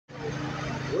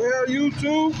Well,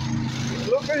 YouTube,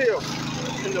 look at here.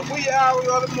 In the wee hours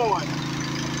of the morning.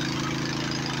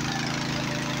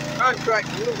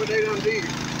 Contractors, look what they done did.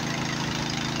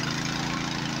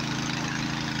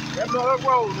 That mother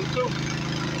rolling too.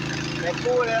 They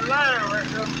pulled that line right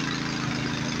there.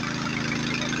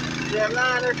 That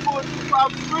line they pulled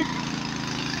across the street.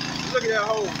 Look at that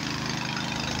hole.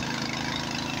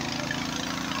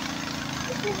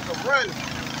 That was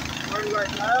running like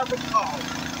Niagara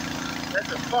Falls. That's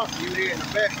a pump you hear in the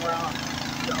background.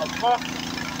 A pump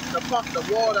to pump the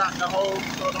water out the hole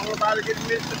so don't nobody get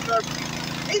mixed the surface.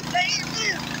 He's saying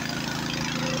this.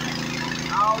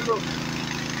 I don't look.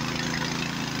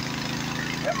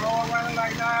 That boy running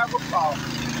like Niagara Falls.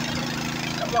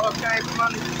 That boy came from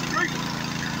under the street.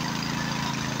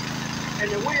 And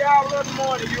the wee hours of the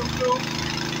morning, YouTube.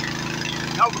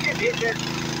 Don't forget to hit that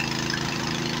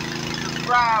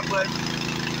subscribe button.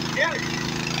 Get it.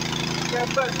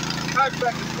 That button.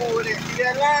 Contractor pulled in. See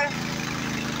that line?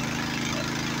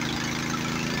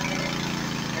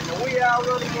 And the wee hours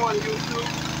of the morning, YouTube.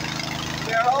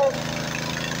 That hole.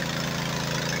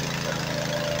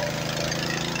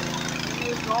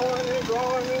 It's going and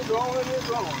going and going and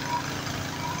going.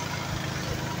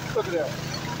 Look at that.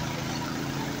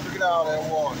 Look at all that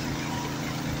water.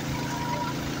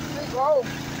 It's low.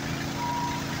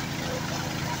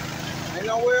 Ain't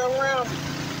nowhere around it.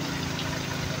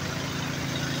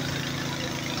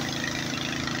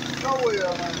 Nowhere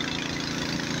around it.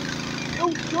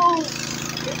 YouTube,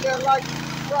 hit that like and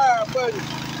subscribe button.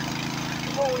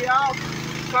 Come on, y'all.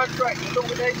 Contractors, look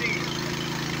what they did.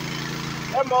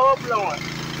 That mother blowing.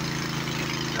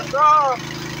 That's all.